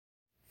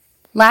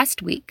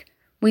Last week,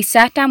 we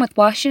sat down with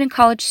Washington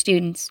College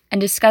students and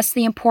discussed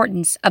the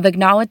importance of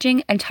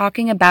acknowledging and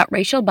talking about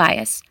racial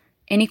bias,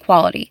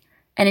 inequality,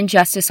 and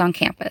injustice on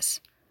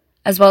campus,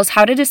 as well as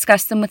how to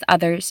discuss them with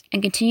others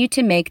and continue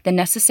to make the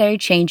necessary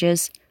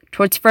changes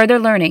towards further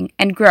learning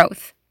and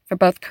growth for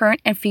both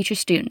current and future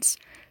students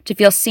to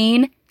feel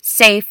seen,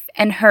 safe,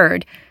 and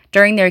heard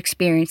during their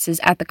experiences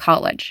at the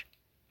college.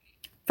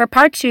 For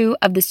part 2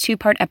 of this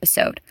 2-part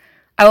episode,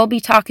 I will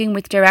be talking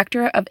with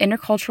Director of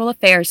Intercultural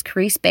Affairs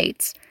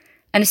Carese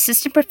and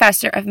Assistant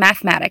Professor of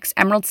Mathematics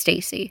Emerald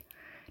Stacy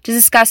to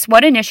discuss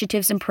what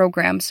initiatives and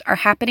programs are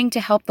happening to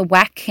help the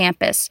WAC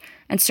campus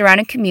and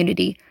surrounding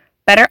community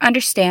better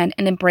understand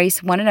and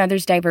embrace one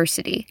another's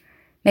diversity,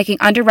 making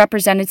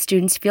underrepresented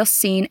students feel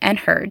seen and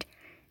heard,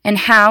 and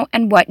how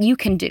and what you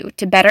can do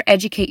to better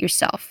educate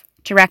yourself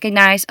to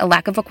recognize a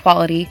lack of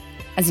equality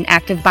as an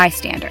active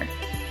bystander.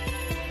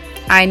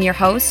 I am your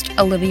host,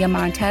 Olivia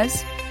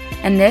Montez,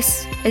 and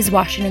this is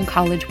Washington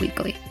College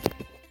Weekly.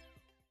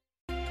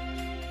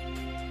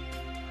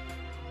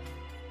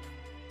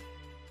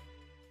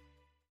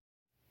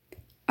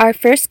 Our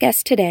first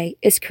guest today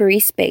is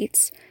Carese,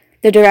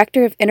 the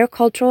Director of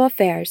Intercultural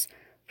Affairs,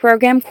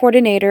 Program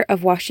Coordinator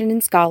of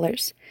Washington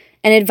Scholars,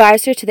 and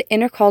Advisor to the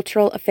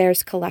Intercultural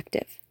Affairs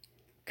Collective.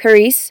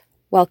 Carese,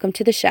 welcome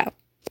to the show.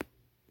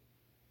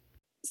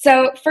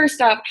 So,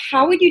 first off,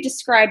 how would you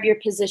describe your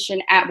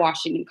position at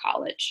Washington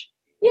College?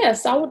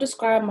 Yes, I would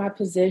describe my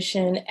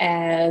position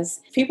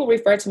as, people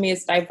refer to me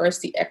as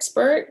diversity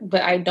expert,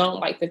 but I don't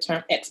like the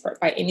term expert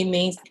by any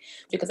means,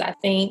 because I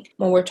think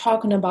when we're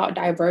talking about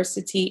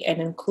diversity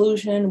and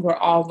inclusion, we're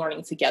all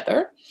learning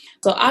together.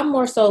 So I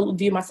more so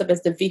view myself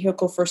as the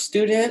vehicle for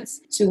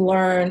students to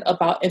learn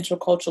about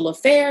intercultural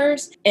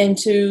affairs and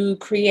to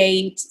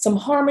create some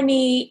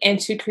harmony and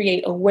to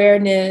create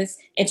awareness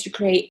and to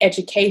create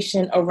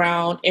education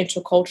around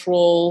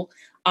intercultural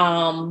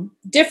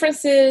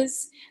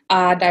differences,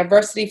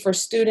 diversity for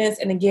students.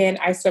 And again,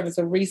 I serve as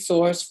a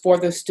resource for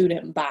the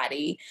student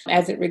body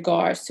as it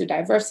regards to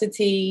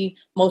diversity,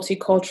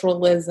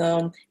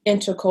 multiculturalism,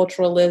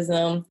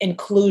 interculturalism,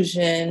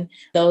 inclusion,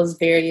 those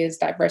various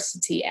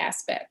diversity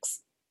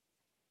aspects.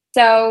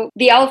 So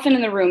the elephant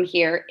in the room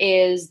here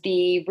is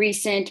the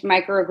recent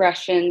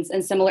microaggressions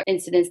and similar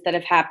incidents that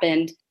have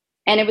happened.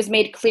 And it was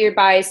made clear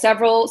by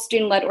several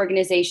student-led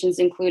organizations,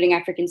 including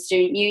African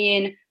Student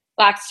Union,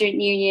 Black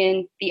Student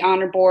Union, the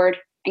Honor Board,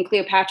 and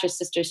Cleopatra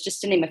Sisters,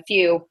 just to name a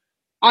few,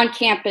 on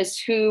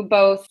campus who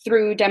both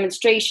through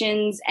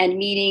demonstrations and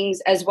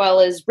meetings, as well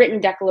as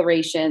written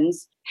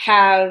declarations,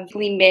 have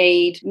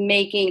made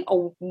making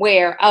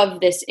aware of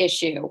this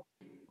issue.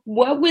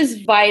 What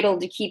was vital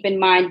to keep in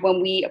mind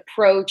when we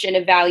approach and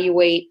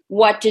evaluate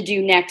what to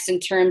do next in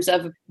terms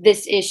of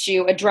this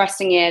issue,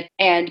 addressing it,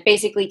 and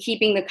basically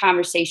keeping the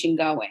conversation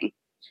going?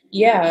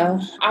 Yeah,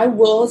 I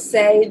will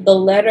say the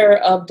letter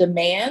of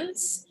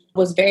demands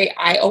was very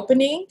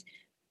eye-opening.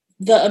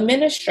 The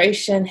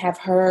administration have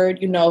heard,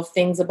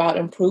 things about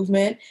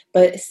improvement,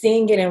 but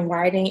seeing it in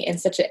writing in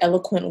such an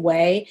eloquent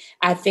way,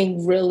 I think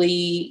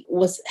really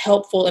was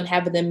helpful in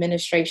having the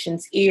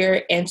administration's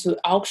ear and to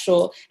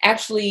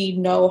actually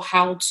know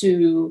how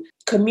to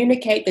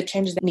communicate the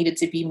changes that needed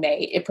to be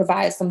made. It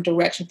provided some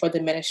direction for the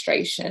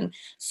administration.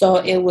 So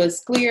it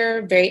was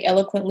clear, very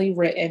eloquently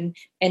written,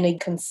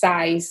 and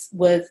concise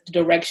with the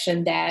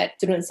direction that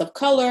students of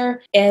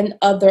color and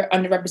other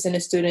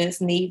underrepresented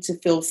students need to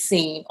feel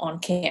seen on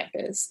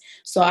campus.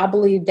 So I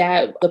believe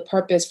that the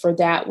purpose for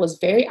that was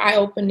very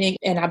eye-opening,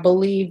 and I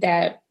believe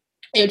that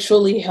it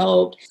truly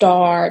helped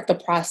start the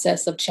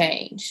process of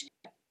change.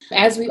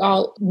 As we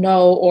all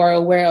know or are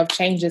aware of,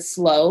 change is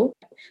slow.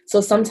 So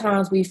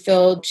sometimes we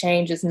feel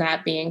change is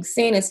not being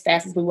seen as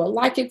fast as we would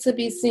like it to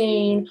be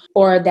seen,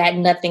 or that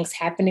nothing's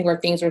happening or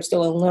things are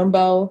still in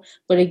limbo.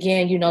 But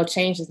again,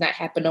 change does not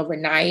happen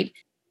overnight.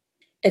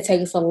 It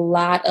takes a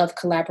lot of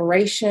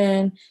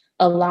collaboration,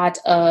 a lot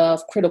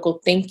of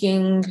critical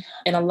thinking,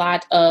 and a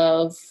lot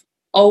of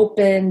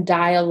open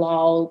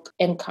dialogue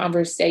and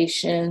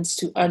conversations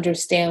to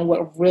understand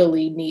what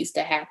really needs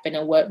to happen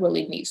and what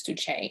really needs to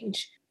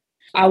change.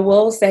 I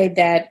will say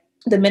that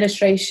the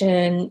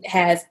administration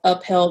has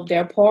upheld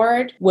their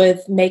part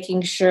with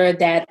making sure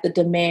that the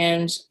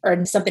demands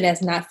are something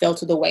that's not fell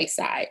to the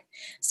wayside.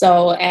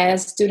 So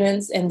as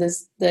students and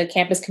the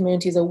campus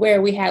community is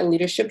aware, we had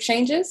leadership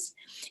changes.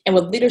 And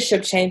with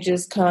leadership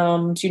changes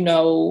comes,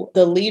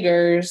 the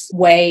leaders'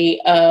 way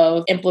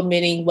of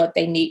implementing what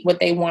they need, what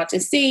they want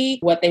to see,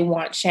 what they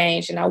want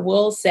changed. And I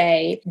will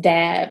say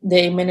that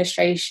the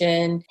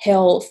administration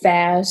held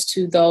fast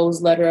to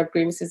those letter of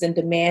grievances and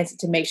demands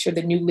to make sure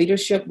the new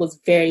leadership was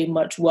very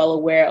much well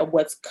aware of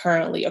what's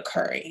currently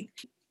occurring.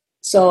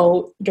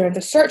 So during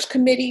the search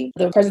committee,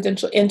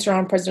 the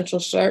interim presidential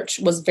search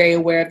was very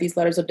aware of these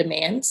letters of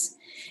demands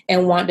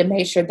and wanted to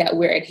make sure that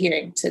we're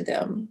adhering to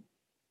them.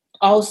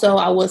 Also,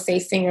 I would say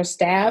senior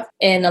staff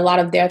and a lot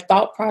of their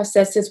thought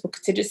processes for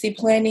contingency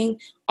planning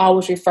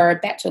always refer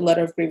back to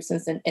letter of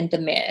grievances and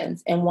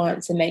demands and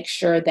want to make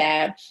sure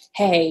that,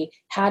 hey,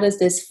 how does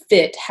this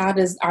fit? How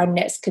does our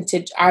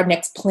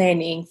next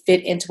planning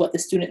fit into what the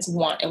students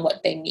want and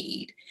what they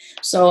need?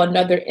 So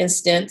another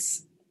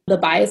instance, the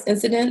bias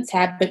incidents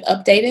have been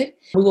updated.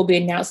 We will be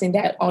announcing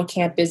that on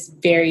campus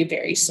very,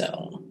 very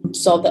soon.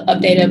 So the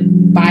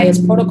updated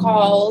bias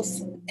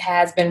protocols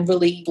has been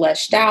really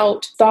fleshed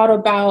out, thought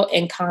about,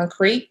 and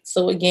concrete.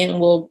 So again,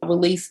 we'll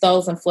release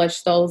those and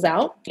flesh those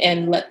out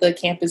and let the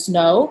campus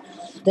know.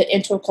 The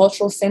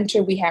Intercultural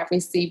Center, we have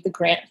received the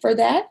grant for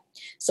that.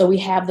 So we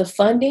have the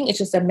funding. It's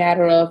just a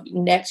matter of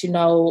next,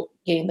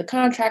 getting the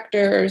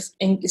contractors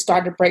and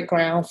start to break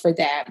ground for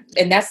that.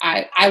 And that's,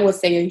 I would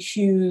say, a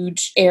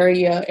huge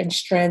area and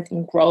strength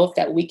and growth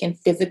that we can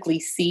physically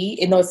see.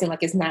 It doesn't seem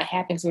like it's not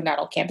happening because we're not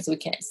on campus, we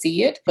can't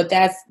see it. But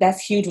that's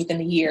huge within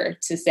a year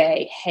to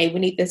say, hey, we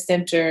need this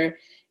center.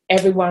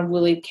 Everyone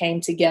really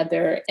came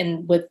together,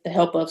 and with the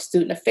help of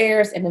student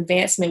affairs and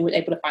advancement, we were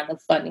able to find the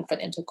funding for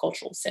the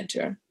Intercultural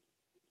Center.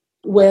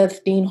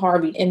 With Dean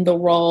Harvey in the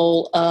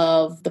role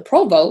of the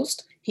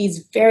provost, he's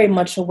very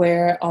much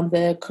aware on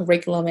the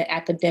curriculum and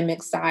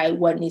academic side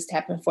what needs to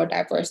happen for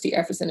diversity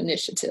efforts and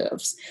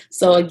initiatives.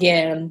 So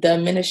again, the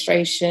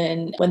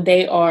administration, when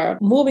they are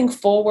moving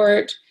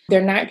forward,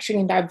 they're not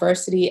treating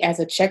diversity as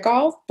a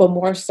checkoff, but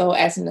more so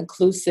as an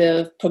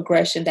inclusive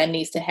progression that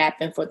needs to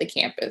happen for the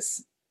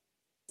campus.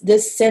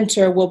 This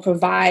center will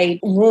provide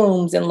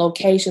rooms and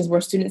locations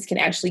where students can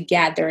actually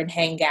gather and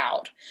hang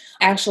out.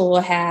 Actually,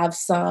 will have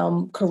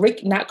some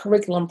not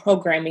curriculum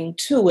programming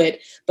to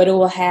it, but it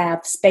will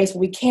have space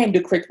where we can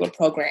do curriculum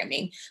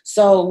programming.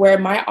 So where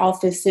my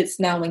office sits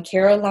now in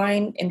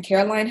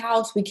Caroline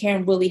House, we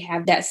can't really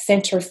have that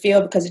center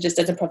feel because it just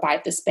doesn't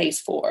provide the space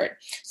for it.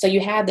 So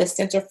you have the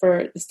Center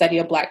for the Study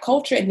of Black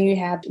Culture, and then you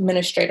have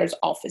administrators'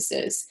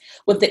 offices.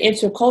 With the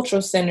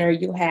Intercultural Center,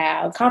 you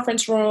have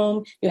conference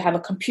room, you have a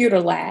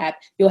computer lab,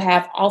 you'll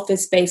have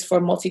office space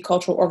for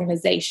multicultural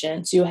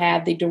organizations, you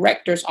have the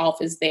director's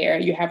office there,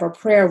 you have a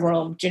prayer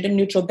room, gender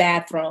neutral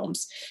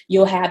bathrooms,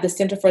 you'll have the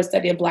Center for the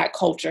Study of Black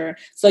Culture.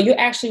 So you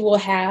actually will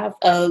have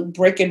a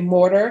brick and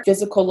mortar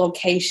physical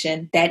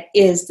location that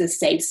is the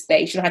safe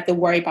space. You don't have to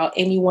worry about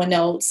anyone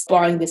else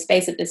borrowing the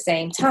space at the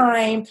same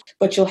time,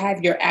 but you'll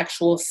have your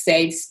actual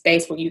safe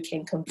space where you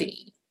can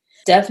convene.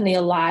 Definitely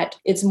a lot.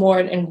 It's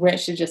more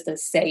enriched to just a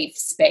safe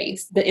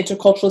space. The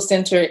Intercultural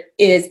Center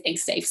is a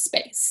safe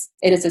space.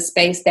 It is a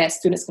space that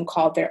students can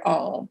call their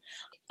own.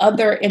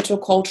 Other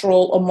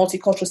intercultural or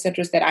multicultural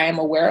centers that I am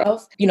aware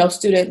of,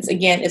 students,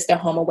 again, it's their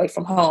home away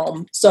from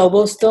home. So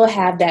we'll still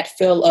have that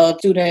feel of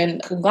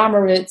student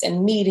conglomerates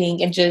and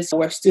meeting and just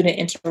where student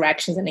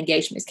interactions and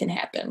engagements can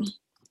happen.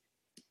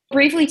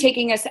 Briefly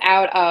taking us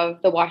out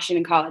of the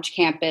Washington College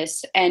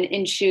campus and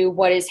into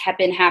what has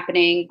been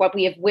happening, what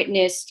we have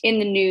witnessed in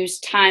the news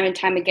time and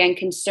time again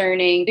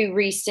concerning the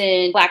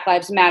recent Black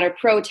Lives Matter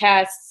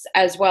protests,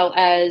 as well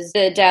as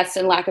the deaths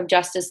and lack of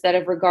justice that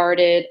have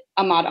regarded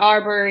Ahmaud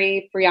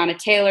Arbery, Breonna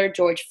Taylor,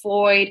 George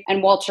Floyd,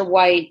 and Walter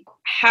White.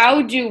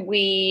 How do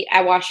we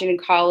at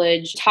Washington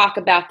College talk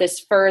about this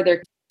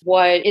further?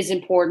 What is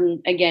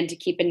important, again, to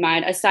keep in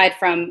mind, aside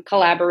from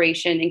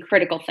collaboration and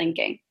critical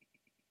thinking?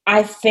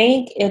 I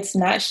think it's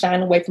not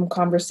shying away from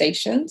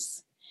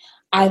conversations.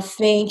 I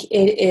think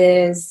it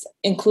is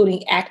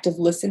including active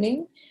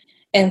listening.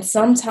 And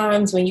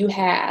sometimes when you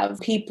have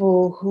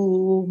people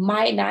who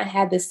might not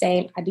have the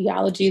same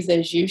ideologies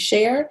as you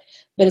share,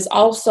 but it's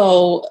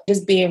also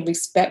just being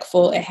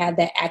respectful and have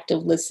that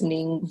active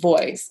listening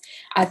voice.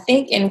 I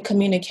think in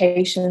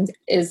communications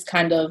is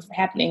kind of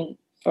happening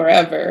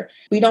forever.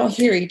 We don't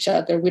hear each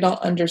other. We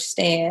don't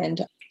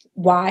understand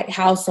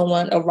how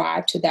someone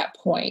arrived to that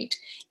point.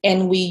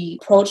 And we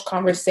approach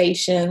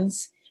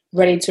conversations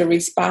ready to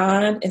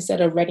respond instead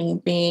of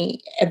being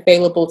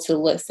available to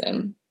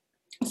listen.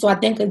 So I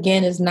think,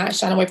 again, is not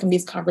shying away from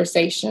these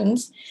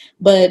conversations,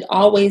 but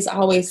always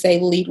say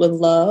lead with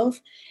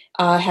love,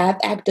 have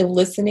active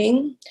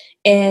listening.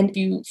 And if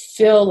you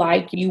feel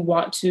like you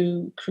want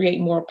to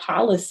create more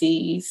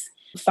policies,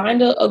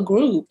 find a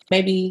group,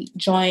 maybe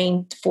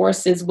join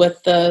forces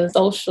with the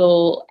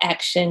Social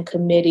Action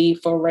Committee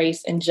for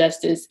Race and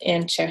Justice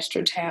in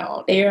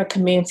Chestertown. They are a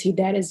community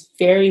that is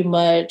very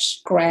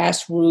much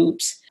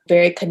grassroots,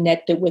 very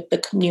connected with the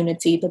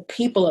community, the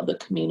people of the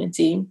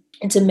community,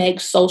 and to make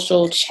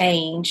social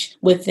change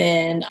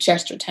within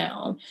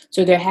Chestertown.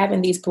 So they're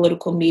having these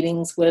political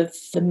meetings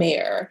with the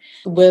mayor,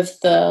 with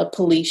the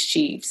police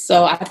chief.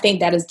 So I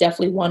think that is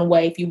definitely one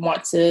way if you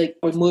want to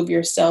remove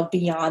yourself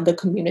beyond the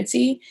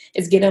community,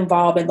 is get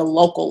involved in the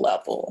local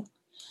level.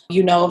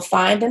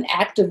 Find an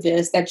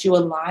activist that you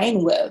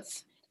align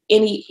with.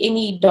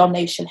 Any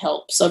donation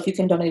helps. So if you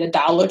can donate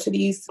 $1 to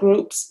these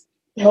groups,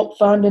 help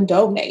fund and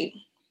donate.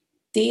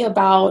 See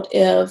about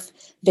if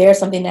there's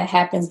something that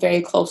happens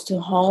very close to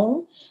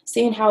home,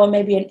 seeing how it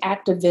may be an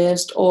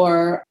activist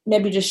or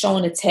maybe just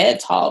showing a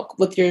TED Talk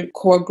with your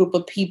core group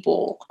of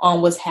people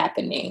on what's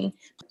happening.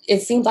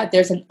 It seems like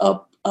there's an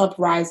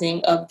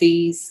uprising of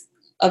these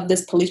of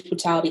this police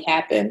brutality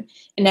happen.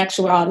 In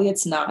actuality,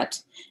 it's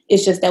not.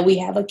 It's just that we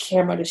have a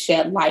camera to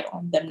shed light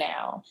on them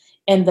now,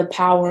 and the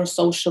power of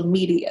social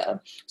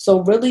media.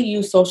 So really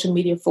use social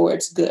media for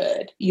its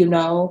good,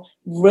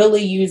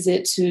 really use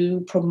it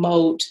to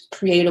promote,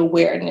 create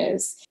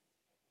awareness.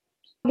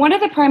 One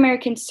of the primary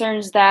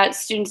concerns that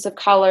students of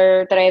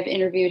color that I have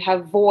interviewed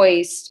have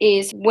voiced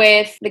is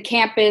with the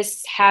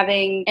campus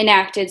having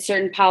enacted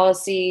certain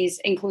policies,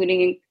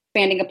 including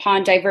expanding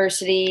upon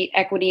diversity,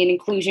 equity, and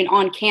inclusion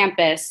on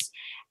campus,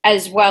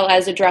 as well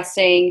as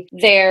addressing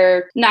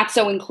their not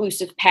so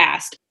inclusive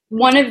past.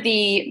 One of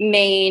the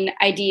main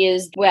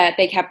ideas that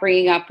they kept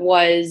bringing up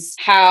was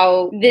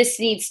how this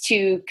needs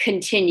to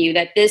continue,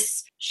 that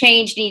this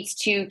change needs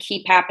to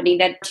keep happening,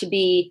 that to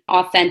be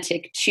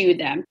authentic to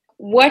them.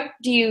 What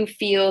do you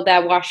feel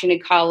that Washington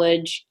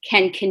College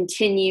can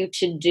continue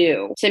to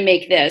do to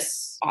make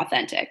this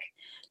authentic?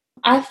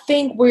 I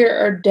think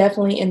we're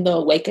definitely in the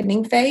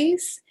awakening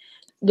phase.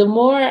 The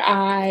more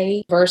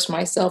I verse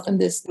myself in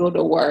this field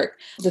of work,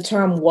 the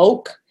term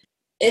woke,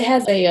 it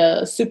has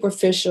a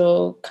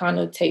superficial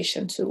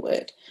connotation to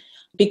it.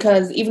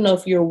 Because even though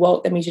if you're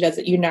woke, that means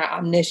you're not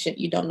omniscient,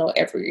 you don't know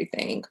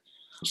everything.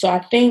 So I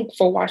think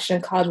for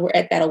Washington College, we're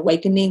at that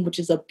awakening, which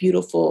is a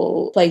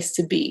beautiful place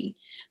to be.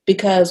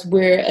 Because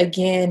we're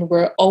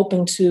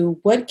open to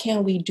what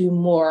can we do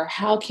more?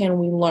 How can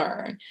we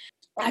learn?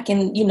 I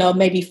can,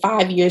 maybe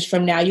 5 years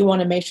from now, you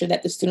want to make sure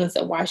that the students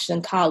at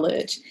Washington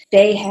College,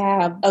 they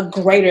have a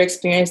greater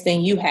experience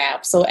than you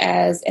have. So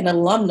as an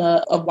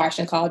alumna of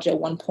Washington College at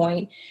one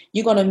point,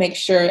 you're going to make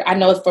sure, I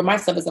know for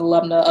myself as an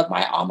alumna of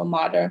my alma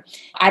mater,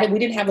 we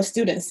didn't have a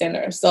student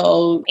center.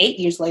 So 8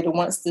 years later,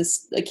 once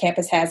the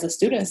campus has a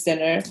student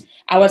center,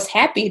 I was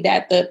happy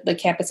that the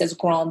campus has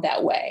grown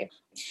that way.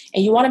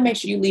 And you want to make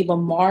sure you leave a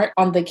mark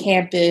on the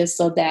campus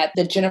so that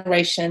the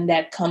generation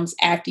that comes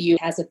after you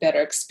has a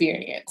better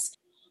experience.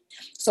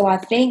 So I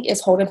think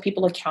it's holding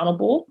people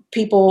accountable,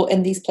 people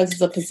in these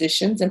places of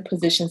positions and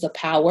positions of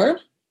power,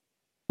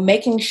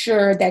 making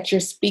sure that you're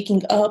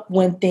speaking up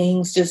when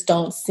things just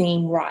don't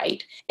seem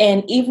right.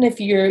 And even if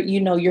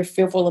you're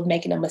fearful of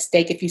making a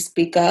mistake, if you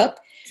speak up,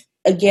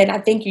 again, I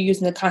think you're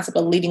using the concept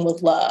of leading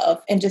with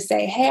love and just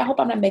say, hey, I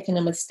hope I'm not making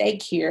a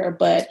mistake here.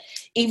 But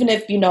even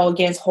if,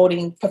 again, it's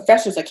holding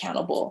professors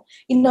accountable,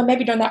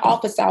 maybe during that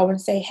office hour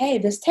and say, hey,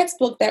 this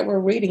textbook that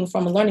we're reading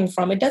from and learning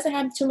from, it doesn't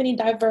have too many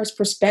diverse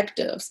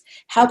perspectives.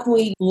 How can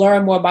we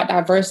learn more about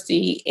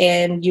diversity?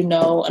 And,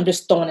 I'm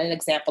just throwing an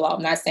example out.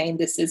 I'm not saying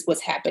this is what's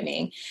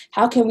happening.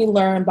 How can we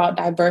learn about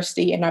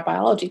diversity in our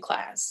biology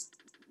class?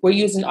 We're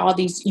using all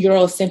these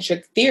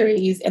Eurocentric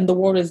theories and the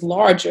world is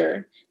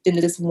larger than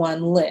this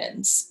one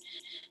lens.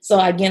 So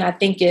again, I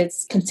think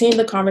it's continuing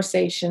the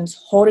conversations,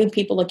 holding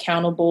people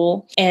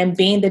accountable, and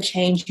being the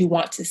change you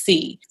want to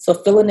see. So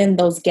filling in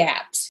those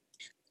gaps.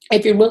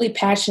 If you're really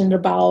passionate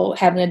about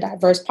having a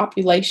diverse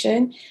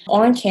population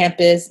on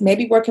campus,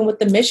 maybe working with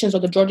the missions or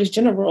the Georgia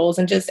Generals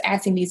and just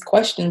asking these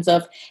questions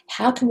of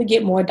how can we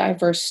get more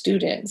diverse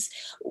students?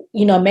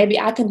 Maybe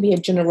I can be a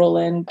general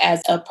and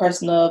as a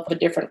person of a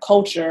different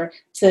culture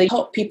to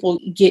help people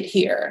get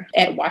here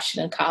at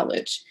Washington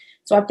College.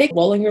 So I think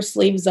rolling your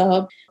sleeves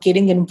up,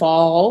 getting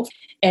involved,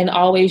 and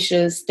always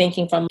just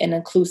thinking from an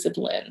inclusive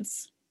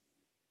lens.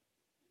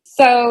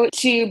 So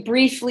to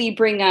briefly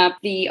bring up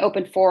the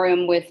open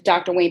forum with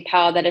Dr. Wayne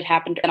Powell that had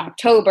happened in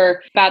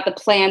October about the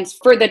plans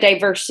for the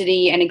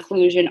diversity and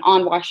inclusion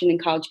on Washington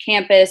College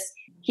campus,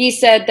 he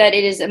said that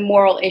it is a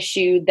moral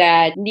issue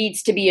that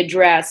needs to be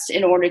addressed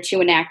in order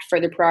to enact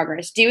further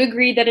progress. Do you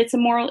agree that it's a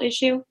moral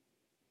issue?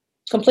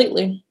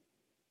 Completely.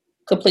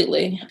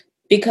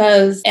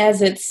 Because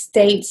as it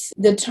states,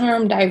 the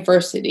term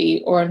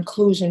diversity or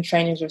inclusion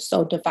trainings are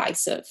so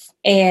divisive.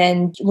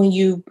 And when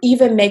you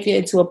even make it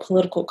into a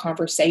political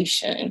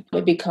conversation,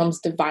 it becomes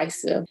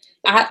divisive.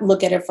 I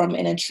look at it from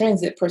an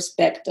intrinsic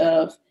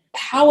perspective.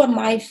 How am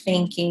I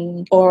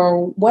thinking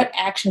or what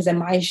actions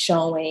am I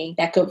showing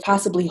that could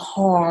possibly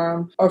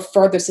harm or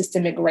further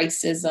systemic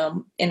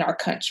racism in our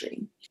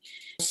country?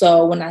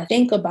 So when I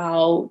think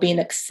about being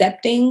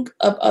accepting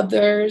of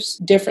others'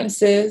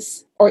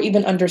 differences or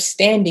even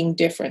understanding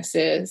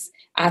differences,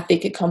 I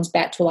think it comes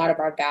back to a lot of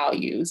our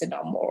values and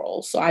our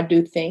morals. So I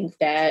do think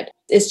that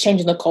it's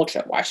changing the culture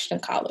at Washington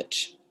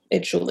College.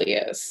 It truly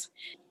is.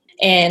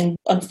 And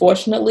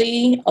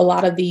unfortunately, a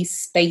lot of these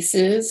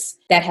spaces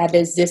that have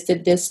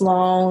existed this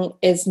long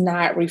is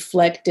not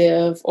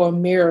reflective or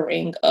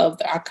mirroring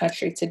of our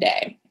country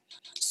today.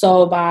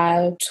 So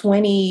by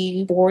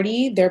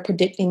 2040, they're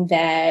predicting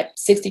that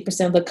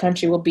 60% of the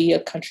country will be a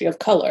country of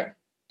color.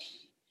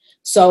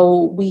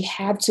 So we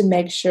have to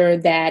make sure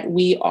that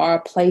we are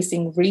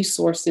placing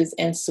resources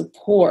and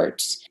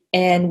support,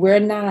 and we're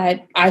not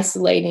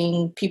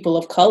isolating people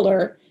of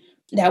color,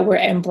 that we're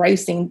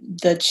embracing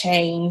the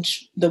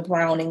change, the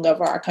browning of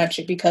our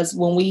country. Because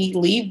when we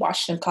leave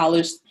Washington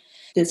College,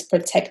 this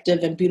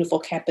protective and beautiful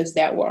campus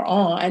that we're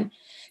on,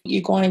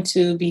 you're going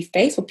to be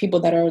faced with people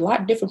that are a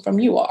lot different from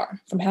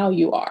how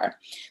you are.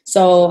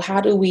 So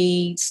how do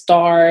we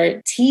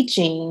start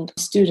teaching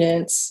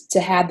students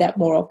to have that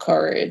moral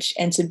courage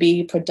and to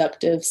be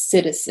productive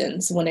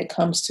citizens when it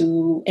comes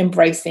to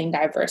embracing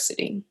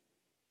diversity?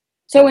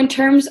 So, in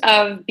terms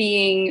of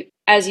being,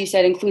 as you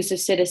said, inclusive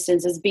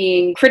citizens, as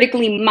being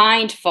critically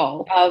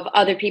mindful of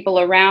other people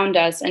around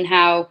us and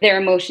how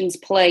their emotions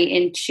play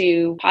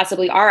into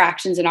possibly our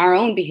actions and our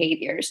own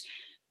behaviors.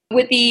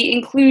 With the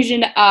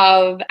inclusion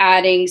of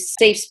adding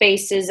safe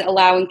spaces,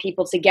 allowing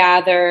people to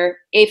gather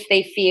if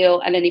they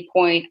feel at any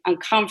point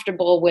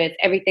uncomfortable with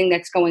everything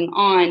that's going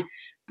on,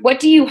 what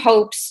do you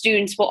hope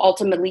students will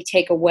ultimately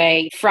take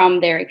away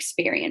from their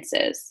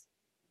experiences?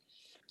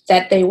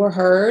 That they were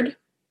heard,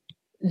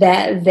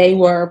 that they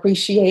were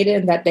appreciated,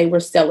 and that they were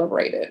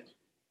celebrated.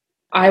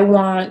 I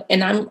want,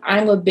 and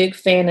I'm a big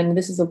fan, and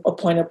this is a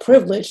point of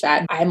privilege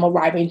that I'm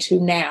arriving to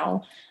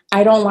now.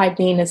 I don't like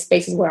being in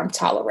spaces where I'm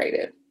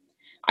tolerated.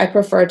 I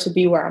prefer to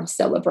be where I'm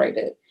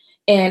celebrated.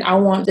 And I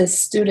want the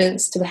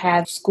students to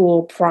have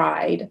school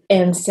pride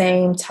and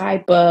same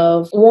type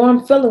of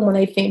warm feeling when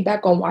they think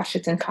back on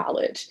Washington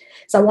College.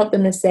 So I want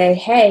them to say,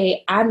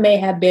 hey, I may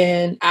have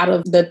been out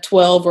of the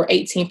 12 or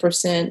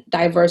 18%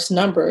 diverse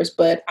numbers,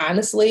 but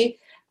honestly,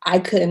 I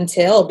couldn't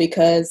tell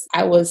because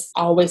I was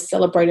always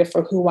celebrated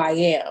for who I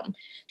am.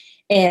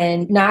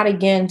 And not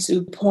again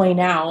to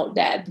point out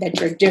that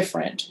you're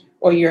different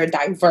or you're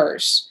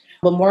diverse,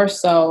 but more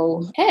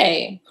so,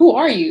 hey, who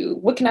are you?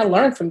 What can I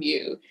learn from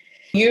you?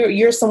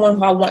 You're someone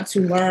who I want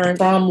to learn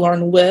from,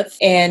 learn with,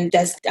 and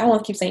that's, I don't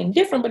want to keep saying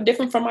different, but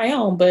different from my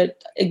own,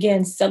 but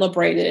again,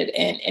 celebrated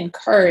and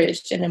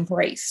encouraged and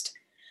embraced.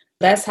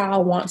 That's how I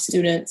want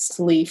students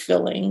to leave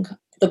feeling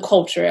the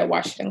culture at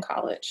Washington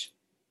College.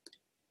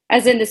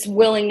 As in this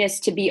willingness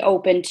to be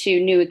open to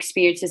new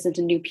experiences and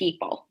to new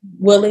people.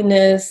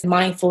 Willingness,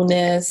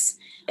 mindfulness,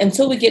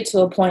 until we get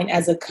to a point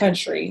as a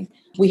country,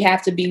 we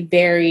have to be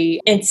very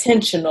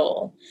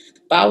intentional.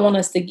 But I want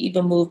us to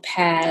even move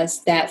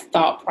past that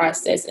thought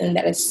process, and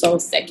that is so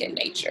second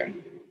nature.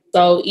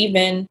 So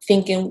even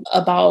thinking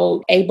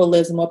about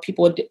ableism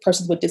or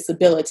persons with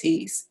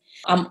disabilities,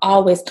 I'm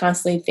always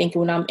constantly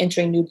thinking when I'm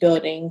entering new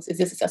buildings, is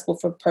this accessible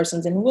for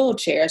persons in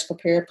wheelchairs, for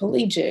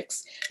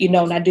paraplegics?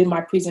 When I do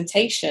my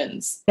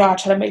presentations, I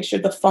try to make sure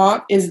the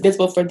font is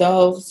visible for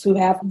those who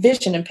have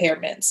vision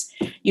impairments.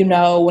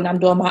 When I'm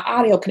doing my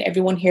audio, can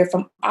everyone hear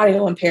from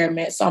audio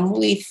impairment? So I'm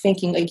really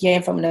thinking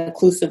again from an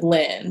inclusive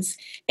lens.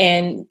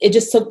 And it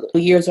just took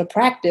years of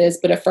practice,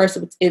 but at first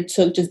it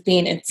took just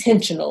being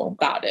intentional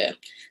about it.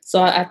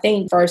 So I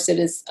think first it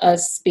is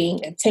us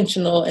being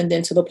intentional, and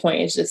then to the point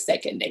it's just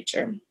second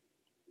nature.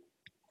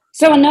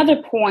 So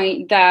another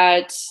point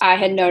that I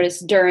had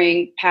noticed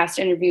during past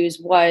interviews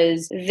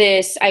was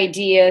this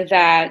idea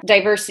that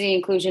diversity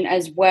and inclusion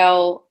as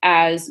well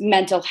as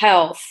mental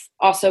health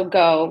also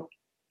go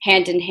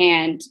hand in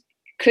hand.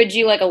 Could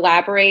you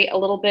elaborate a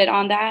little bit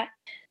on that?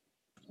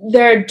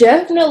 There are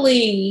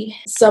definitely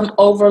some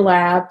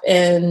overlap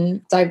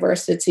in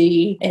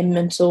diversity and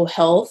mental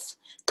health.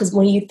 Because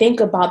when you think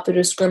about the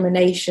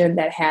discrimination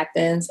that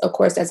happens, of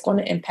course, that's going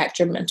to impact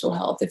your mental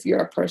health if you're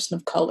a person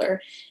of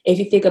color. If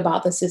you think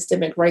about the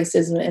systemic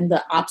racism and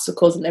the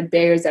obstacles and the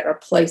barriers that are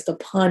placed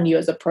upon you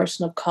as a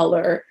person of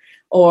color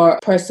or a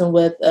person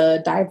with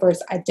a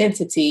diverse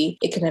identity,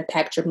 it can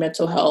impact your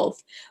mental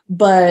health.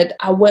 But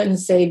I wouldn't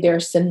say they're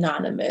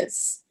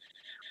synonymous.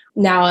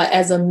 Now,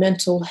 as a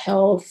mental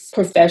health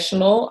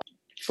professional,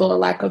 for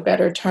lack of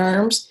better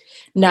terms,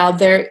 now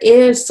there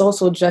is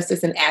social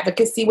justice and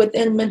advocacy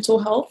within mental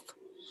health.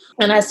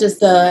 And that's just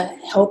the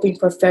helping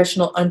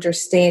professional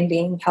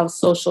understanding how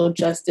social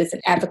justice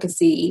and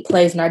advocacy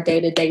plays in our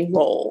day-to-day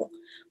role.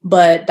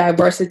 But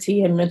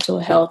diversity and mental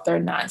health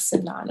are not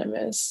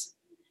synonymous.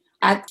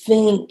 I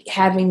think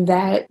having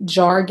that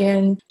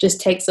jargon just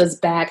takes us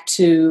back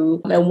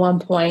to, at one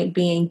point,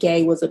 being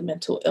gay was a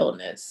mental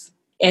illness.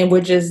 And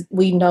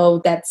we know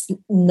that's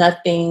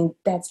nothing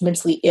that's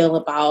mentally ill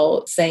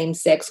about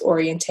same-sex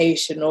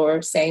orientation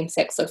or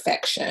same-sex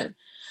affection.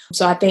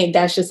 So I think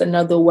that's just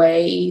another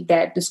way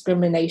that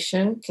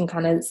discrimination can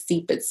kind of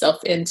seep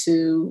itself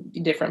into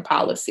different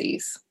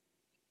policies.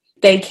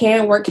 They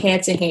can work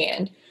hand in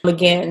hand.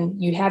 Again,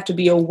 you have to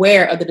be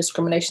aware of the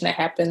discrimination that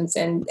happens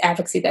and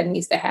advocacy that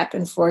needs to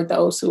happen for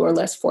those who are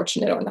less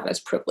fortunate or not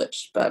as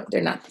privileged, but they're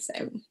not the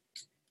same.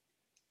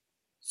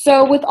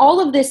 So with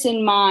all of this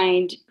in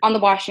mind, on the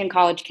Washington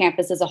College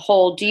campus as a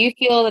whole, do you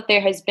feel that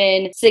there has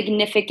been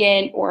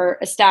significant or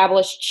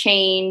established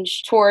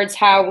change towards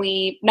how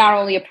we not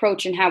only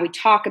approach and how we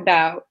talk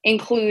about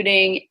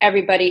including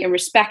everybody and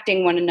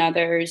respecting one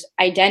another's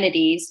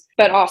identities,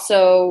 but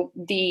also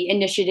the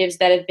initiatives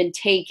that have been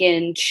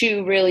taken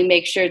to really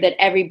make sure that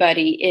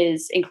everybody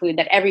is included,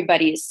 that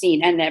everybody is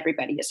seen, and that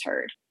everybody is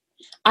heard?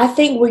 I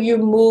think when you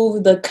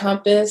move the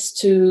compass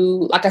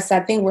to, like I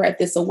said, I think we're at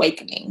this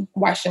awakening,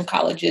 Washington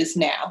College is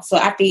now. So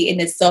I think in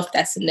itself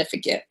that's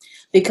significant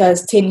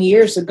because 10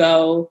 years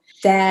ago,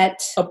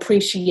 that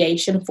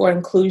appreciation for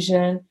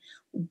inclusion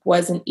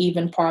wasn't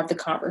even part of the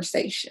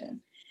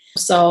conversation.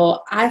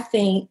 So I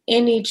think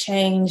any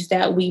change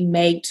that we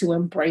make to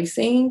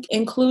embracing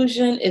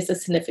inclusion is a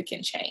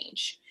significant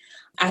change.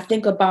 I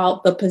think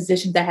about the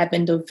positions that have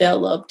been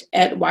developed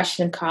at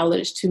Washington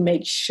College to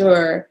make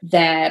sure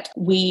that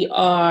we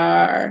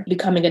are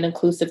becoming an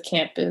inclusive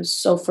campus.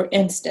 So, for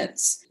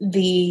instance,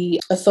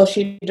 the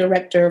Associate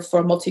Director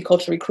for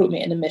Multicultural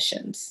Recruitment and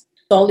Admissions,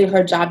 solely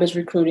her job is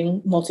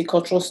recruiting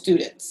multicultural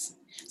students.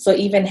 So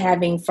even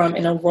having from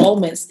an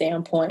enrollment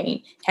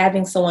standpoint,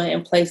 having someone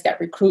in place that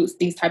recruits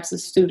these types of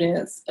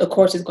students, of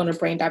course, is going to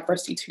bring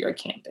diversity to your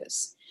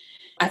campus.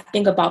 I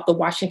think about the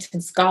Washington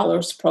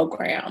Scholars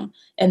Program,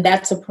 and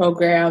that's a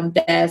program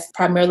that's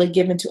primarily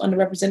given to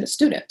underrepresented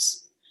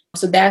students.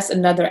 So that's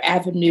another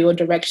avenue or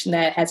direction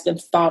that has been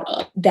thought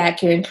of that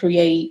can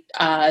create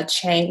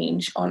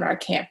change on our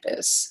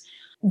campus.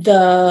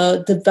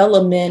 The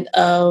development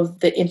of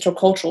the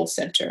Intercultural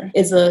Center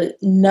is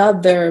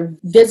another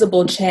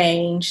visible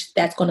change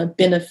that's going to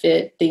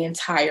benefit the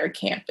entire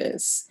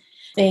campus.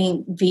 I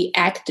think the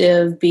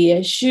active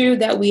BSU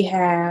that we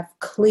have,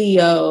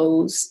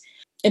 CLEOs,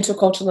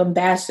 intercultural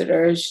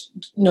ambassadors,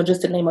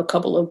 just to name a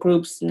couple of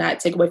groups, not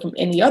take away from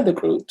any other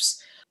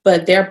groups,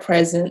 but their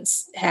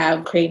presence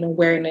have created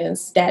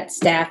awareness that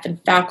staff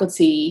and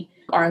faculty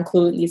are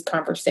included in these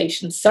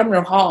conversations.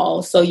 Sumner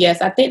Hall. So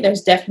yes, I think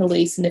there's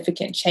definitely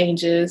significant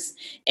changes.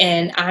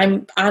 And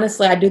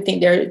I do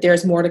think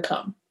there's more to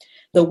come.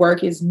 The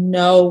work is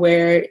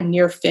nowhere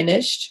near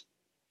finished.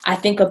 I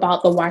think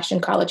about the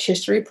Washington College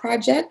History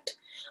Project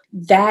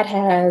that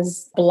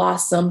has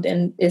blossomed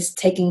and is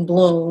taking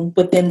bloom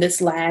within this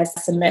last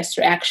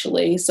semester,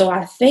 actually. So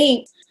I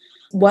think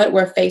what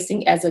we're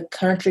facing as a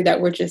country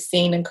that we're just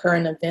seeing in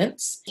current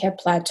events have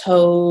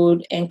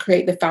plateaued and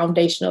create the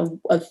foundation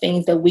of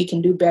things that we can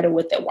do better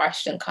with at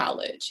Washington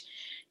College.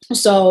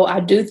 So I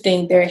do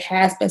think there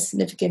has been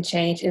significant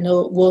change, and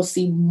we'll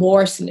see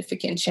more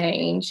significant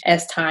change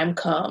as time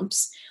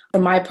comes.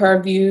 From my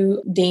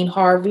purview, Dean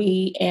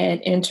Harvey and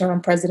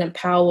Interim President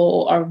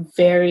Powell are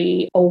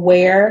very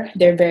aware,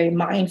 they're very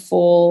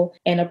mindful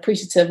and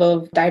appreciative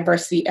of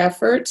diversity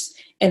efforts,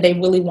 and they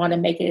really want to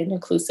make it an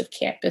inclusive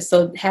campus.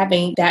 So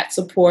having that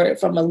support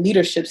from a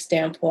leadership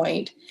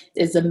standpoint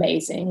is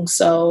amazing.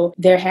 So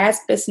there has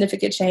been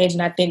significant change,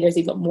 and I think there's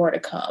even more to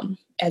come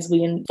as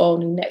we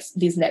unfold in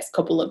these next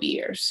couple of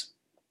years.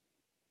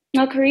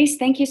 Well, Carese,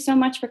 thank you so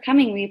much for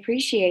coming. We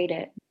appreciate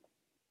it.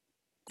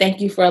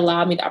 Thank you for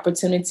allowing me the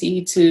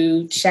opportunity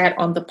to chat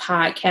on the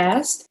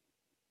podcast.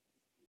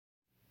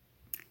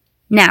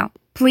 Now,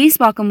 please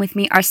welcome with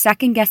me our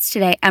second guest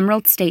today,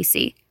 Emerald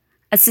Stacy,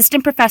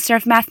 Assistant Professor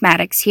of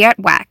Mathematics here at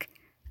WAC,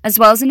 as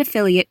well as an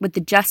affiliate with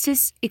the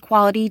Justice,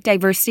 Equality,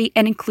 Diversity,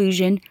 and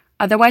Inclusion,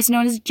 otherwise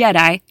known as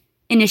JEDI,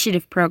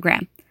 Initiative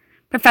Program.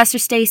 Professor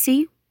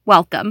Stacy,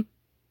 welcome.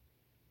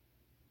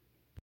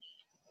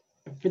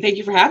 Thank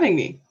you for having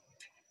me.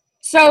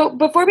 So,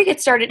 before we get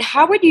started,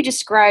 how would you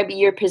describe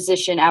your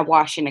position at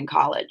Washington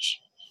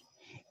College?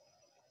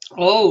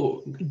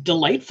 Oh,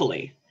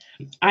 delightfully.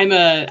 I'm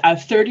a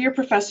third-year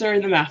professor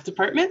in the math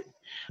department,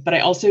 but I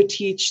also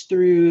teach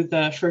through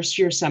the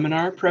first-year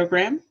seminar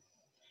program.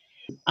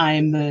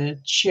 I'm the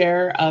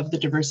chair of the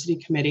diversity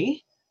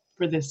committee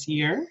for this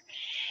year,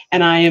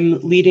 and I am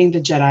leading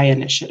the JEDI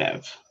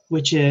initiative,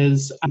 which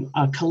is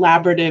a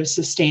collaborative,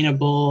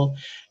 sustainable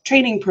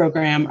training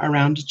program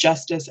around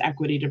justice,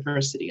 equity,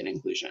 diversity, and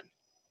inclusion.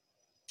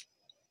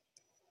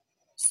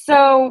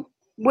 So,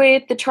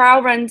 with the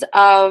trial runs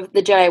of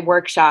the JEDI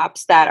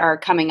workshops that are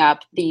coming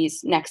up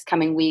these next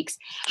coming weeks,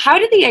 how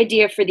did the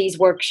idea for these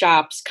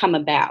workshops come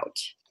about?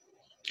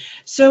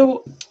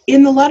 So,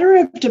 in the letter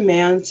of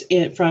demands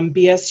from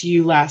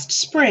BSU last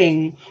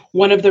spring,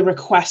 one of the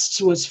requests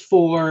was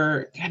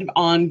for kind of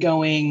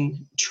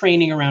ongoing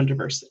training around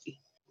diversity.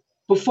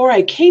 Before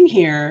I came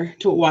here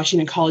to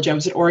Washington College, I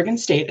was at Oregon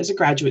State as a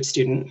graduate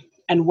student.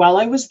 And while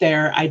I was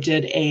there, I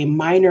did a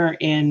minor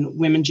in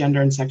women, gender,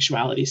 and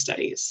sexuality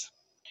studies.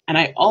 And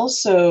I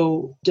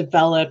also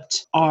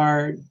developed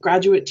our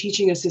graduate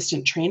teaching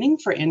assistant training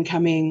for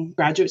incoming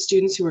graduate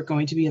students who were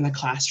going to be in the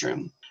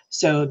classroom.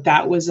 So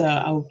that was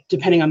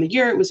depending on the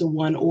year, it was a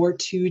 1 or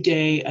 2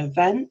 day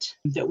event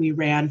that we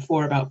ran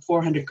for about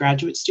 400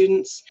 graduate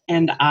students.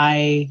 And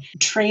I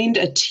trained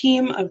a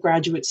team of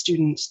graduate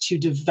students to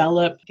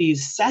develop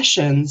these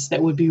sessions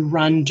that would be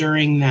run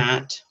during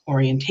that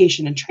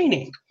orientation and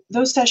training.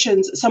 Those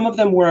sessions, some of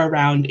them were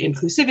around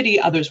inclusivity,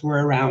 others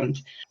were around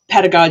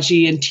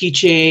pedagogy and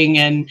teaching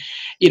and,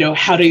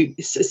 how to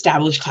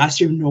establish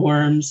classroom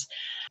norms.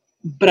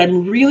 But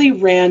I'm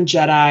running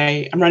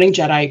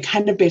JEDI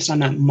kind of based on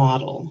that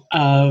model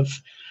of,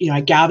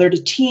 I gathered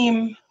a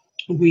team,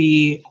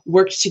 we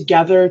worked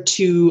together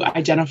to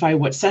identify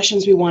what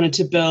sessions we wanted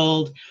to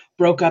build,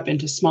 broke up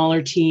into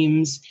smaller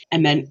teams,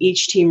 and then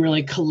each team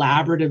really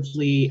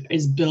collaboratively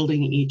is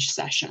building each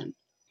session.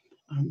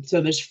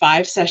 So there's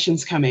 5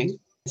 sessions coming.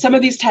 Some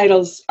of these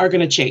titles are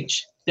going to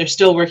change. They're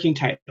still working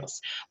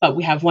titles, but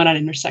we have one on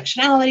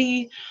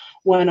intersectionality,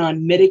 one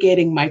on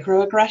mitigating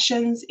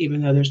microaggressions,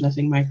 even though there's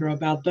nothing micro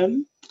about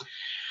them,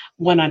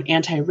 one on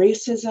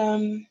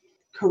anti-racism,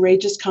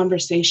 courageous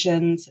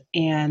conversations,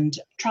 and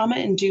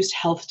trauma-induced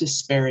health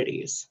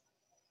disparities.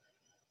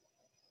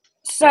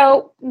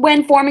 So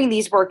when forming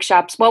these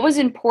workshops, what was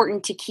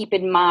important to keep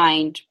in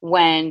mind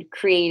when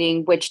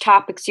creating which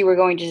topics you were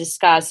going to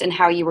discuss and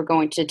how you were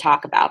going to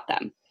talk about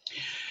them?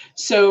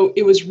 So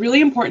it was really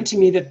important to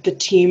me that the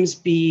teams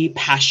be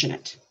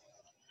passionate.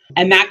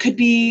 And that could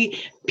be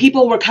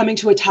people were coming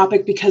to a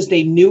topic because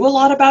they knew a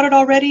lot about it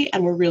already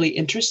and were really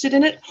interested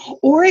in it.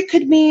 Or it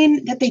could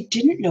mean that they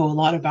didn't know a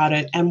lot about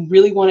it and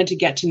really wanted to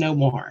get to know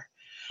more.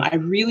 I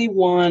really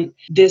want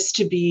this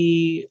to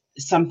be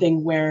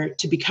something where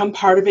to become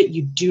part of it,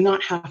 you do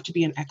not have to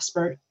be an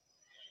expert.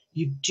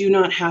 You do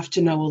not have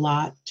to know a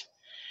lot.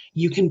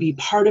 You can be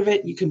part of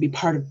it. You can be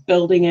part of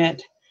building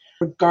it,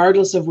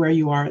 regardless of where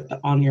you are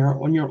on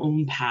your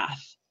own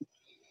path.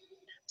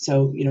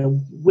 So,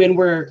 when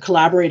we're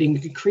collaborating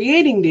and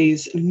creating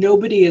these,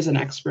 nobody is an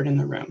expert in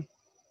the room.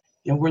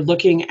 We're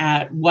looking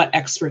at what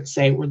experts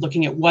say. We're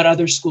looking at what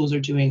other schools are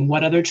doing,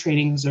 what other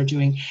trainings are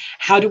doing.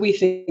 How do we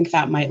think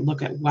that might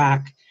look at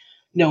WAC,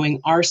 knowing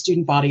our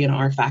student body and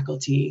our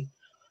faculty,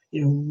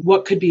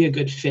 what could be a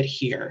good fit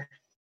here?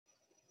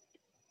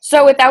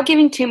 So without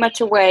giving too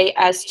much away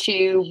as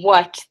to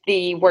what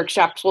the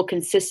workshops will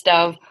consist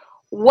of,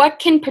 what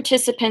can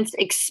participants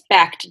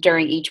expect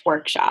during each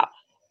workshop?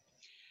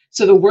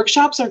 So the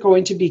workshops are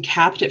going to be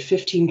capped at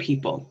 15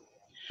 people.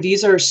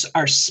 These are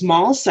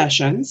small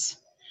sessions.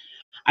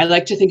 I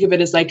like to think of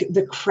it as like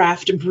the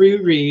craft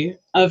brewery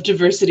of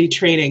diversity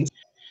trainings.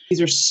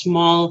 These are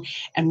small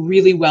and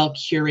really well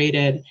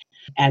curated,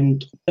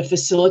 and the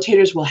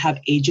facilitators will have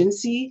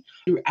agency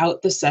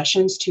throughout the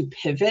sessions to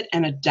pivot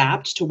and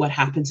adapt to what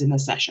happens in the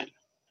session.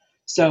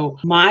 So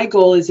my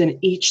goal is in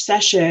each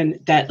session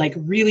that like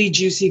really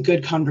juicy,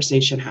 good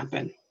conversation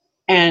happen.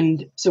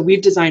 And so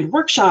we've designed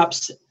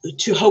workshops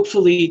to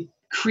hopefully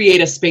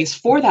create a space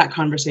for that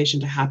conversation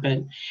to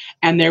happen.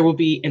 And there will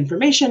be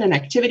information and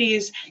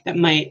activities that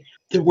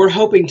we're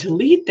hoping to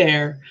lead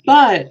there,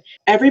 but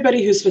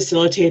everybody who's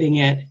facilitating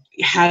it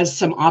has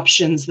some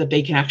options that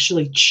they can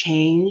actually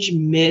change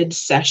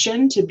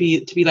mid-session to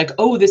be like,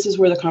 oh, this is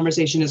where the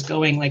conversation is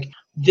going. Like,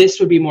 this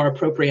would be more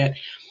appropriate.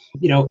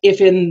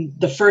 If in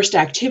the first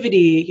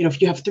activity,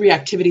 if you have 3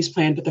 activities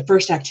planned, but the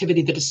first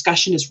activity, the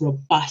discussion is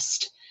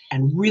robust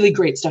and really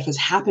great stuff is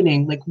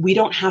happening, like we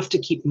don't have to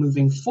keep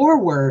moving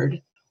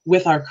forward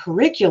with our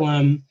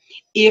curriculum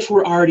if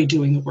we're already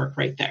doing the work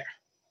right there.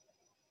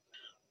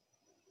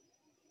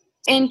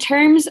 In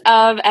terms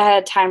of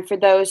ahead of time for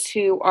those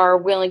who are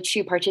willing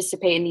to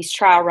participate in these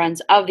trial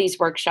runs of these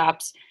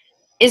workshops,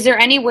 is there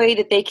any way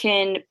that they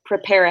can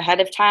prepare ahead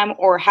of time,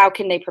 or how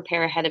can they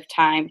prepare ahead of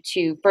time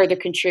to further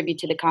contribute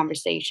to the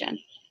conversation?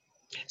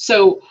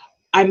 So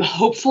I'm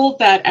hopeful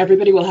that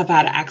everybody will have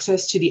had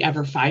access to the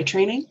EverFi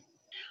training,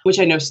 which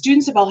I know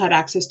students have all had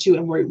access to,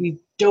 and we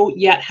don't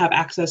yet have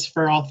access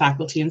for all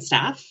faculty and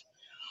staff.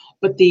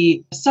 But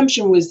the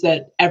assumption was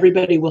that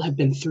everybody will have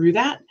been through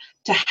that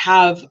to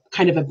have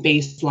kind of a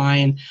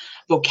baseline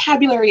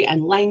vocabulary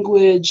and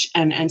language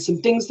and some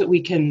things that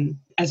we can,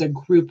 as a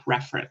group,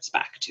 reference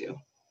back to.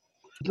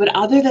 But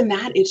other than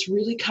that, it's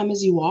really come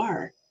as you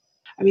are.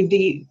 I mean,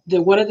 the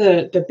one of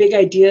the big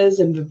ideas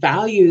and the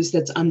values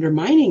that's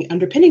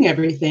underpinning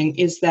everything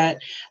is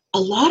that a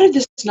lot of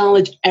this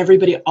knowledge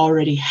everybody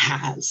already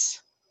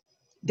has.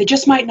 They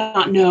just might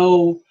not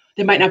know,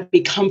 they might not be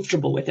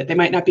comfortable with it. They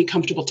might not be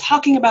comfortable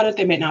talking about it.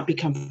 They might not be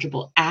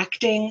comfortable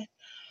acting.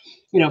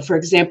 For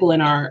example, in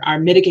our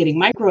mitigating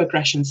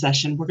microaggression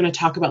session, we're going to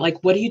talk about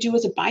like, what do you do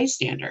as a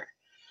bystander?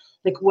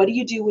 Like, what do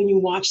you do when you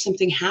watch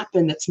something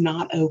happen that's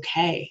not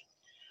okay?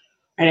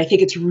 And I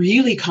think it's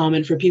really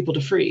common for people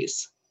to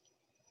freeze.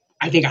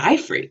 I think I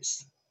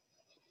freeze.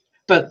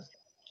 But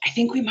I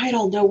think we might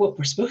all know what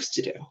we're supposed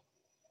to do.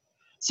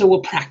 So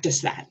we'll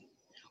practice that.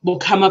 We'll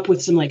come up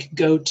with some like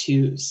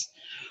go-tos.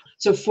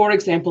 So for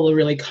example, a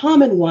really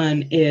common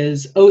one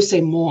is, oh,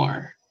 say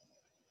more.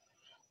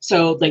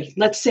 So like,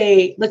 let's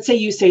say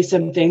you say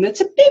something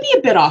that's maybe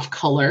a bit off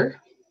color.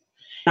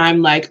 And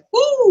I'm like,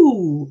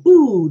 will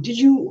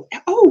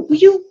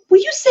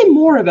you say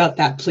more about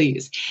that,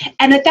 please?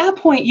 And at that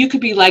point, you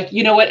could be like,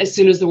 you know what, as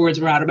soon as the words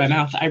were out of my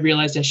mouth, I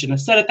realized I shouldn't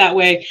have said it that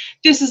way.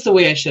 This is the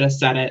way I should have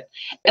said it.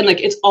 And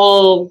like, it's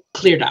all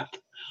cleared up.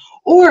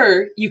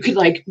 Or you could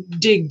like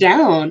dig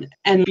down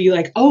and be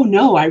like, oh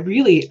no, I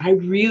really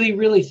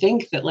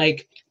think that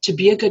like to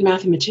be a good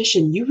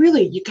mathematician, you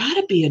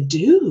gotta be a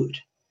dude.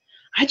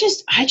 I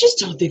just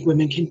don't think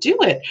women can do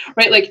it,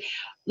 right?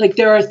 Like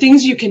there are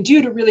things you can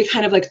do to really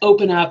kind of like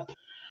open up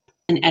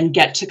and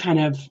get to kind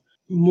of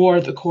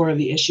more the core of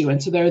the issue.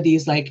 And so there are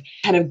these like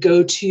kind of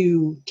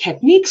go-to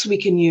techniques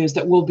we can use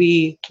that we'll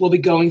be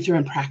going through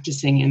and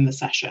practicing in the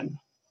session.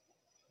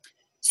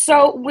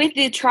 So with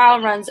the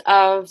trial runs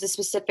of the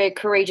specific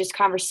Courageous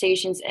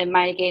Conversations and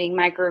Mitigating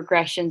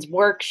Microaggressions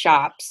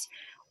workshops,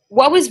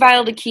 what was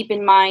vital to keep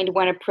in mind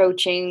when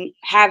approaching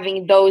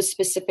having those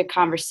specific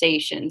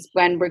conversations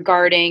when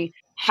regarding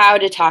how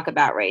to talk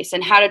about race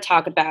and how to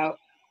talk about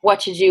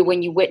what to do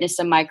when you witness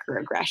a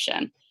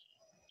microaggression?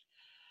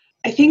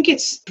 I think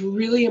it's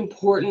really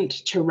important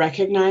to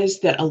recognize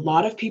that a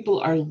lot of people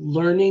are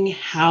learning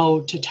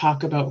how to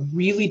talk about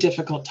really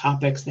difficult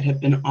topics that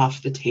have been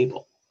off the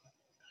table.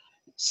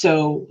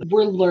 So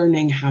we're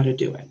learning how to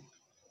do it.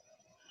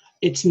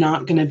 It's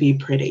not going to be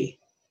pretty.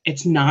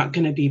 It's not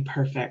going to be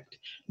perfect.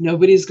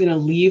 Nobody's going to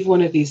leave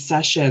one of these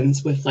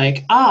sessions with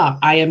like,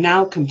 I am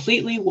now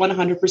completely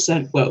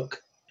 100%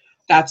 woke.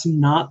 That's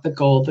not the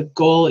goal. The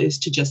goal is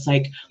to just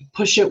like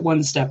push it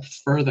one step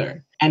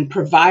further and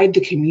provide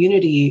the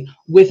community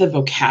with a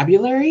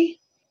vocabulary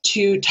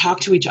to talk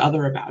to each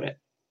other about it.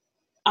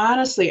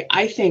 Honestly,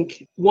 I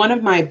think one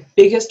of my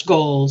biggest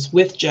goals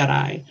with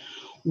Jedi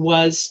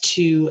was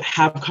to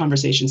have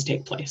conversations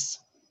take place.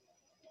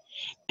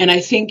 And I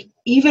think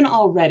even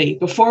already,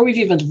 before we've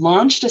even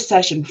launched a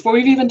session, before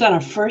we've even done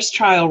our first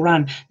trial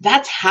run,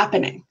 that's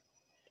happening.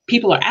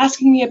 People are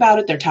asking me about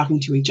it. They're talking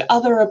to each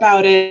other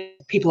about it.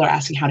 People are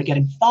asking how to get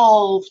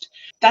involved.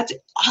 That's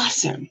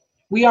awesome.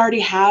 We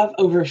already have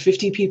over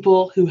 50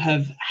 people who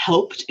have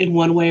helped in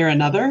one way or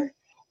another,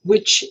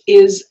 which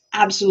is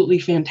absolutely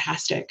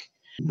fantastic.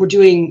 We're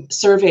doing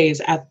surveys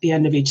at the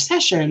end of each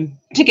session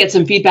to get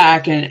some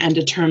feedback and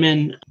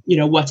determine,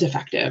 what's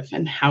effective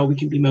and how we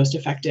can be most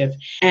effective.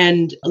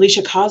 And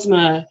Alicia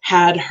Cosma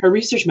had her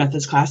research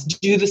methods class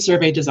do the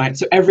survey design.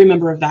 So every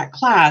member of that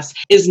class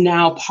is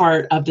now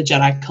part of the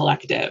Jedi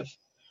Collective,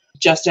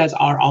 just as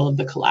are all of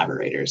the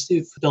collaborators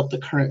who've built the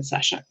current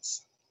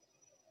sessions.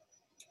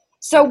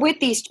 So with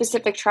these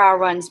specific trial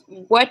runs,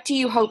 what do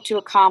you hope to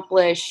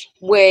accomplish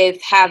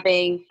with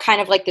having kind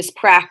of like this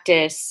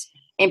practice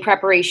in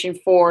preparation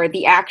for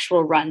the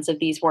actual runs of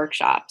these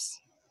workshops?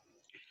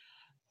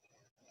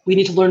 We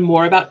need to learn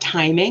more about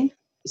timing.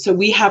 So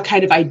we have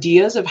kind of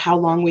ideas of how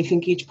long we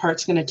think each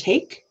part's going to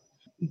take.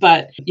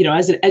 But,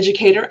 as an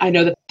educator, I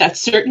know that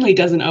certainly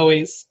doesn't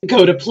always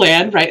go to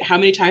plan, right? How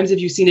many times have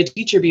you seen a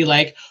teacher be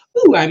like,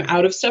 ooh, I'm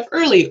out of stuff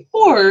early,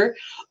 or,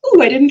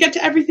 ooh, I didn't get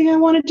to everything I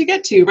wanted to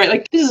get to, right?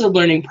 Like this is a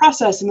learning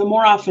process. And the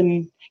more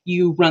often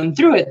you run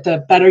through it,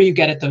 the better you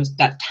get at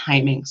that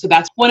timing. So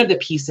that's one of the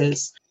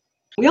pieces.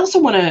 We also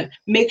want to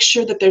make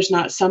sure that there's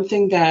not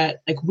something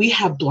that like we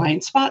have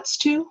blind spots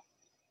to.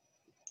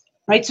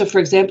 Right. So, for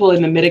example,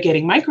 in the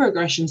mitigating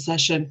microaggression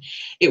session,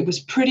 it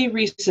was pretty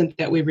recent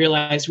that we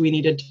realized we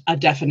needed a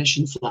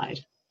definition slide.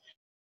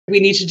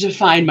 We need to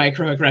define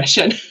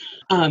microaggression.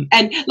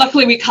 And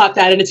luckily we caught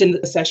that and it's in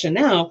the session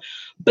now.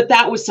 But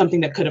that was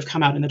something that could have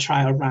come out in the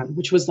trial run,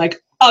 which was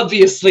like,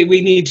 obviously, we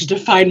need to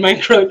define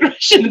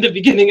microaggression in the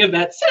beginning of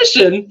that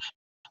session.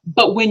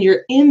 But when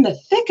you're in the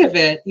thick of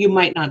it, you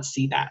might not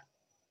see that.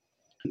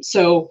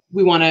 So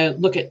we want to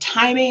look at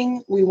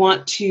timing. We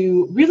want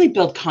to really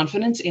build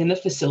confidence in the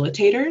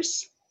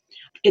facilitators.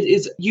 It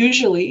is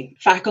usually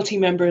faculty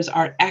members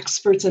are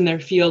experts in their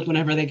field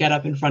whenever they get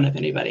up in front of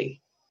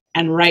anybody.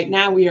 And right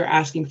now we are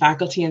asking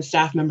faculty and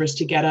staff members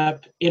to get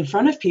up in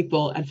front of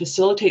people and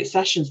facilitate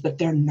sessions that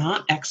they're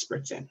not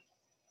experts in.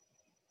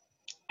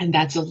 And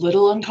that's a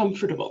little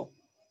uncomfortable.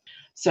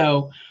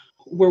 So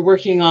we're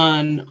working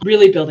on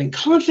really building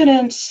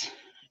confidence,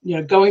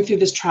 going through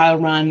this trial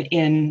run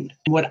in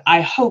what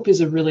I hope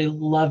is a really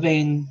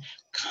loving,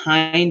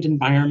 kind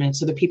environment.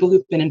 So the people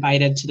who've been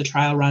invited to the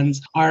trial runs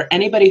are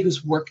anybody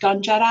who's worked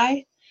on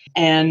Jedi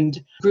and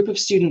a group of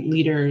student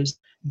leaders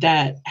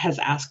that has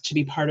asked to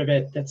be part of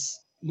it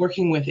that's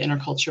working with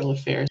intercultural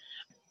affairs.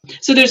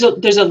 So there's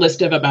a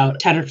list of about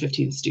 10 or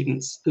 15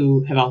 students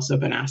who have also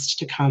been asked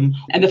to come.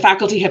 And the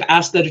faculty have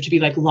asked there to be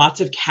like lots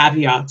of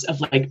caveats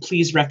of like,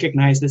 please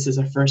recognize this is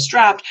a first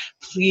draft.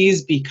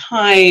 Please be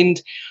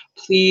kind.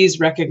 Please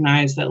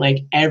recognize that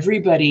like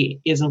everybody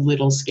is a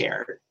little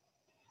scared.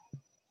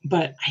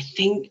 But I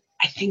think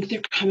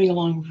they're coming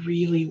along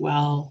really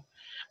well.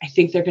 I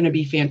think they're going to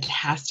be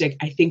fantastic.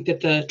 I think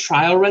that the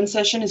trial run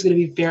session is going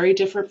to be very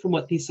different from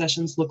what these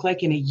sessions look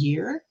like in a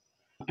year.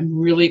 I'm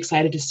really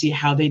excited to see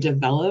how they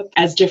develop.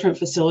 As different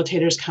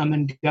facilitators come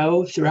and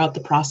go throughout the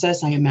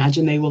process, I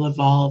imagine they will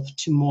evolve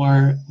to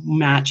more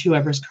match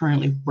whoever's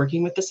currently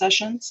working with the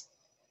sessions.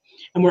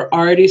 And we're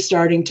already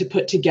starting to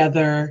put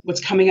together what's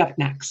coming up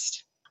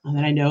next.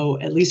 And I know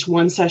at least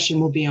one session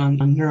will be on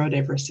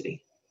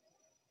neurodiversity.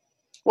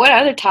 What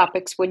other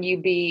topics would you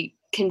be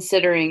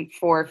considering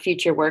for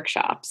future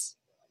workshops?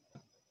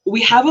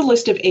 We have a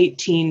list of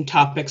 18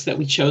 topics that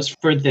we chose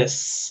for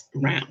this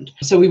round.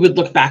 So we would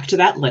look back to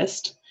that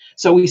list.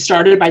 So we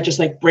started by just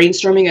like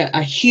brainstorming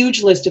a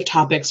huge list of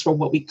topics for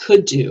what we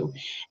could do.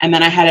 And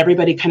then I had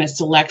everybody kind of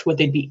select what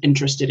they'd be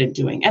interested in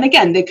doing. And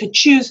again, they could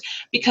choose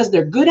because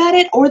they're good at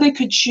it, or they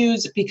could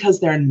choose because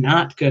they're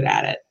not good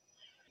at it.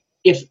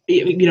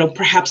 If,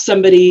 perhaps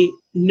somebody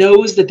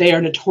knows that they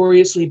are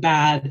notoriously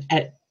bad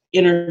at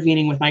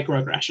intervening with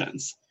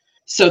microaggressions.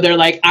 So they're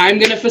like, I'm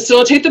going to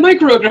facilitate the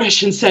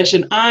microaggression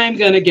session. I'm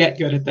going to get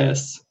good at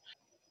this.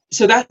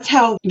 So that's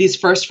how these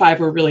first 5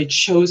 were really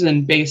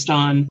chosen based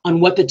on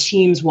what the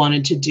teams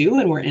wanted to do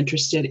and were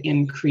interested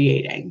in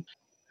creating.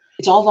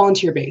 It's all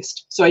volunteer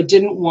based. So I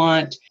didn't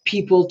want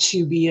people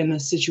to be in a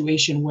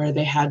situation where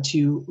they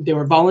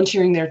were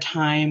volunteering their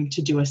time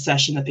to do a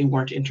session that they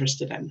weren't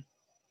interested in.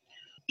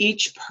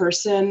 Each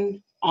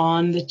person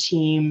on the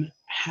team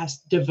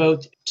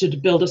to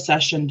build a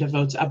session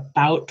devotes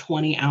about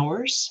 20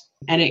 hours,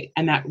 and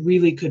that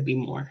really could be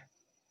more.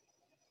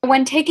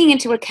 When taking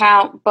into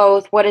account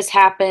both what has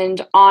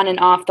happened on and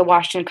off the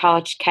Washington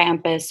College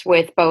campus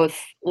with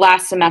both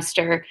last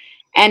semester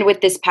and with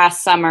this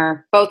past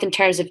summer, both in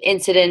terms of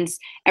incidents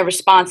and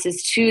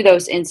responses to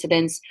those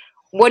incidents,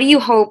 what do you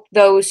hope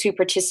those who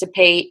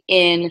participate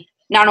in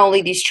not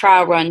only these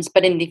trial runs,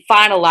 but in the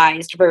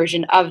finalized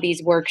version of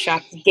these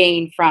workshops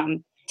gain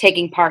from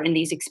taking part in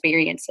these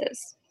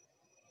experiences?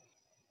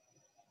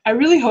 I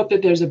really hope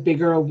that there's a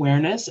bigger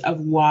awareness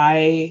of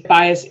why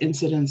bias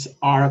incidents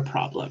are a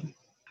problem.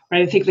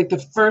 Right? I think like the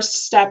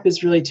first step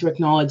is really to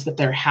acknowledge that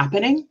they're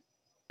happening.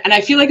 And I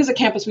feel like as a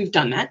campus, we've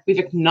done that. We've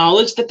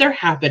acknowledged that they're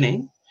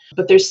happening,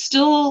 but there's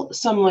still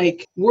some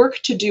like work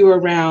to do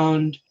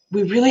around,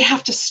 we really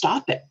have to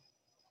stop it.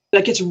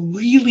 Like it's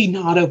really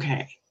not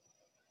okay.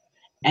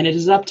 And it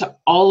is up to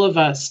all of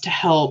us to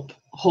help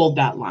hold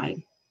that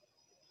line.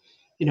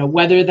 You know,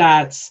 whether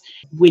that's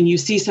when you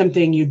see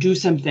something, you do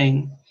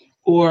something,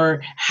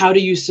 or how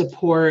do you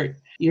support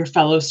your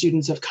fellow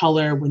students of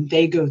color when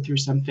they go through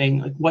something?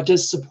 Like, what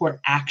does support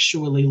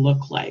actually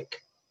look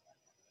like?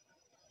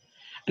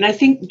 And I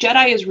think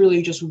JEDI is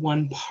really just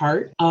one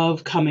part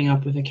of coming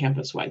up with a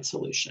campus-wide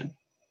solution.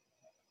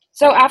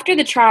 So after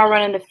the trial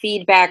run and the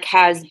feedback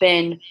has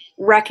been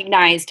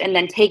recognized and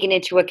then taken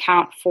into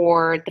account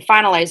for the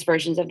finalized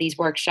versions of these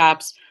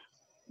workshops,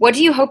 what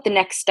do you hope the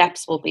next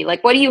steps will be?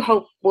 Like, what do you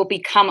hope will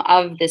become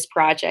of this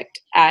project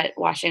at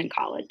Washington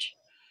College?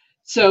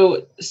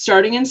 So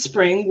starting in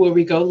spring, where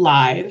we go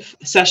live,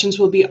 sessions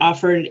will be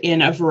offered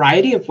in a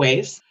variety of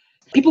ways.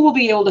 People will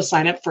be able to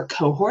sign up for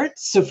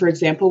cohorts. So for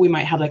example, we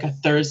might have like a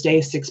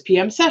Thursday 6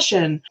 p.m.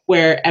 session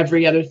where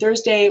every other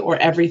Thursday or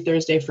every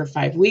Thursday for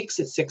 5 weeks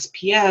at 6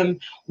 p.m.,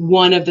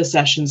 one of the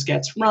sessions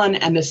gets run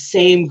and the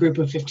same group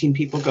of 15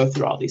 people go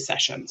through all these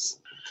sessions.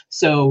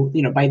 So,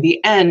 you know, by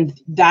the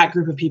end, that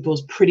group of people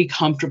is pretty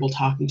comfortable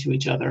talking to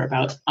each other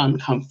about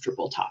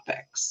uncomfortable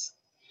topics.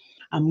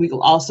 We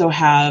will also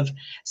have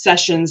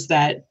sessions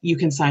that you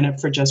can sign up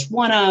for just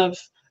one of,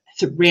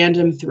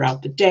 random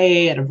throughout the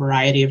day at a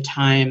variety of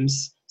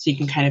times, so you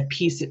can kind of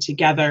piece it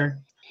together,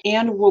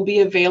 and will be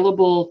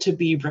available to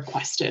be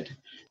requested.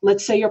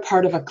 Let's say you're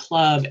part of a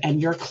club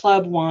and your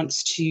club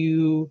wants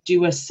to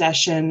do a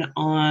session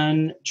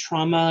on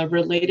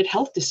trauma-related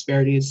health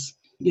disparities.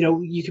 You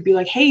know, you could be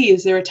like, hey,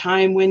 is there a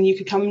time when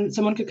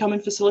someone could come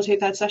and facilitate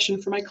that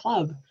session for my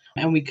club?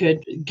 And we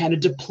could kind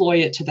of deploy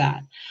it to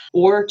that,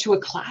 or to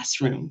a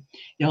classroom.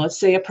 You know, let's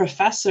say a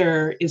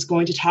professor is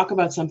going to talk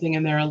about something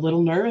and they're a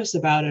little nervous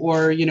about it,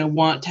 or, you know,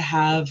 want to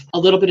have a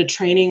little bit of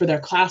training for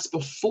their class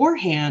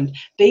beforehand.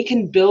 They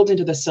can build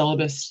into the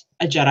syllabus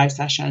a JEDI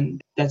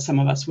session that some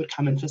of us would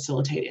come and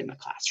facilitate in the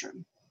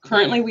classroom.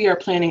 Currently, we are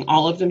planning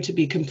all of them to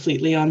be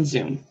completely on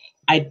Zoom.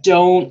 I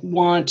don't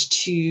want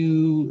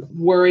to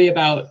worry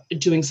about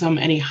doing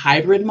any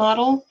hybrid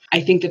model.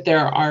 I think that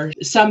there are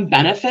some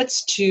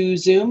benefits to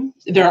Zoom.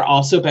 There are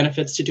also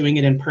benefits to doing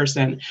it in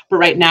person, but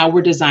right now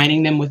we're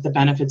designing them with the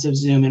benefits of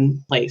Zoom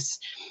in place.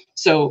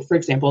 So, for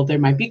example, there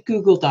might be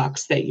Google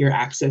Docs that you're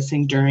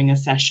accessing during a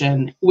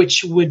session,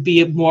 which would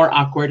be more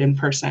awkward in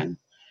person.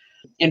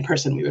 In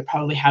person, we would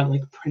probably have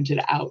like printed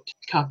out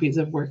copies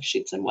of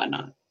worksheets and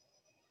whatnot.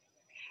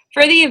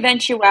 For the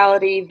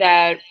eventuality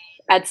that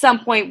at some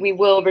point we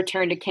will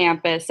return to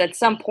campus, at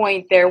some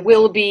point there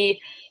will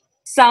be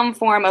some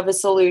form of a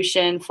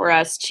solution for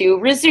us to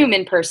resume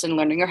in-person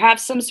learning or have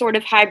some sort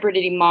of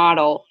hybridity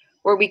model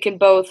where we can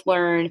both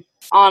learn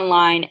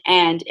online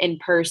and in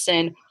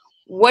person.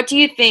 What do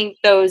you think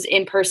those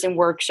in-person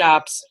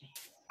workshops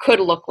could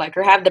look like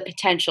or have the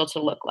potential to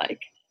look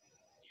like?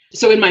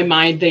 So in my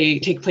mind, they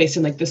take place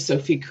in like the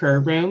Sophie Kerr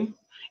room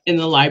in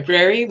the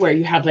library, where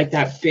you have like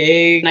that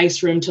big,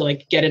 nice room to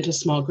like get into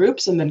small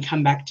groups and then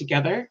come back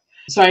together.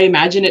 So I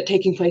imagine it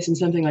taking place in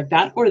something like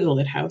that, or the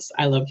Lit House.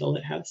 I love the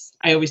Lit House.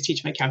 I always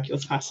teach my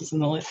calculus classes in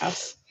the Lit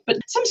House. But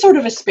some sort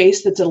of a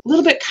space that's a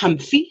little bit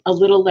comfy, a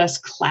little less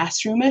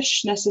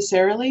classroomish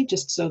necessarily,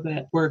 just so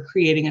that we're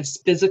creating a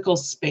physical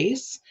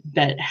space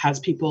that has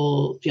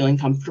people feeling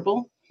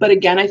comfortable. But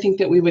again, I think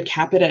that we would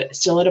cap it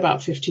still at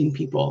about 15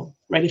 people,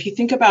 right? If you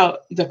think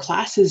about the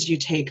classes you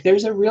take,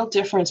 there's a real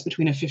difference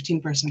between a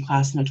 15-person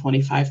class and a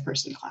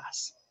 25-person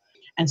class.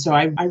 And so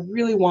I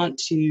really want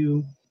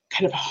to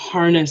kind of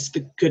harness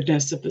the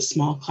goodness of the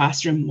small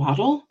classroom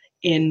model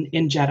in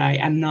JEDI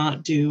and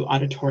not do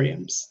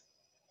auditoriums.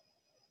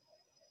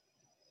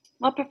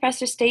 Well,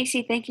 Professor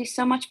Stacy, thank you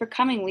so much for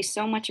coming. We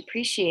so much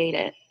appreciate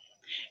it.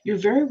 You're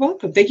very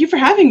welcome. Thank you for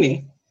having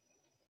me.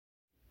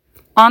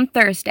 On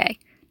Thursday,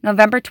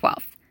 November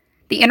 12th,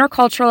 the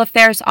Intercultural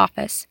Affairs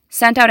Office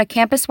sent out a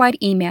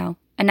campus-wide email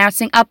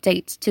announcing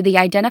updates to the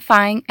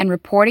Identifying and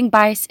Reporting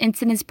Bias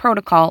Incidents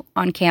Protocol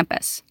on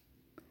campus.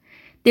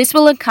 This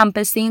will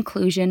encompass the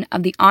inclusion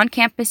of the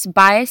on-campus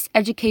Bias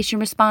Education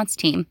Response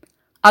Team,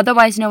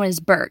 otherwise known as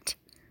BERT,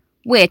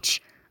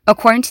 which,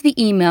 according to the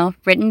email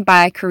written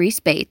by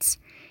Carese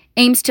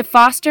aims to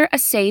foster a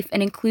safe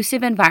and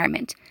inclusive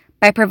environment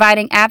by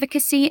providing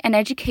advocacy and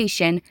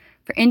education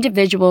for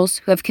individuals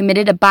who have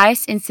committed a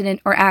bias incident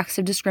or acts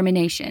of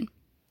discrimination.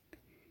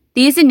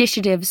 These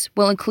initiatives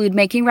will include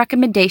making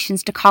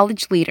recommendations to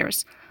college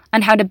leaders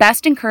on how to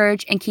best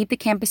encourage and keep the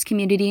campus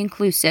community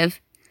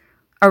inclusive,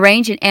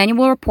 arrange an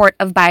annual report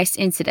of bias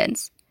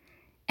incidents,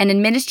 and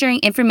administering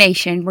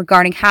information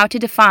regarding how to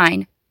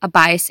define a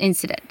bias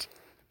incident.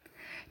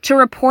 To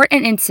report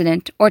an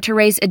incident or to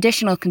raise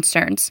additional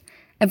concerns,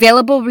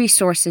 available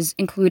resources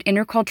include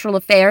Intercultural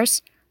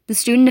Affairs, the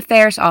Student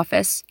Affairs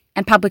Office,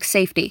 and Public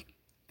Safety,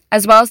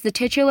 as well as the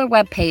titular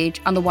webpage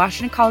on the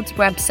Washington College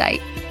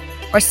website,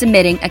 or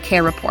submitting a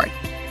CARE report.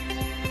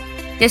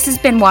 This has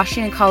been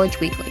Washington College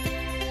Weekly.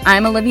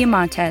 I'm Olivia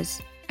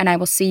Montez, and I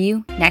will see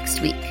you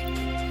next week.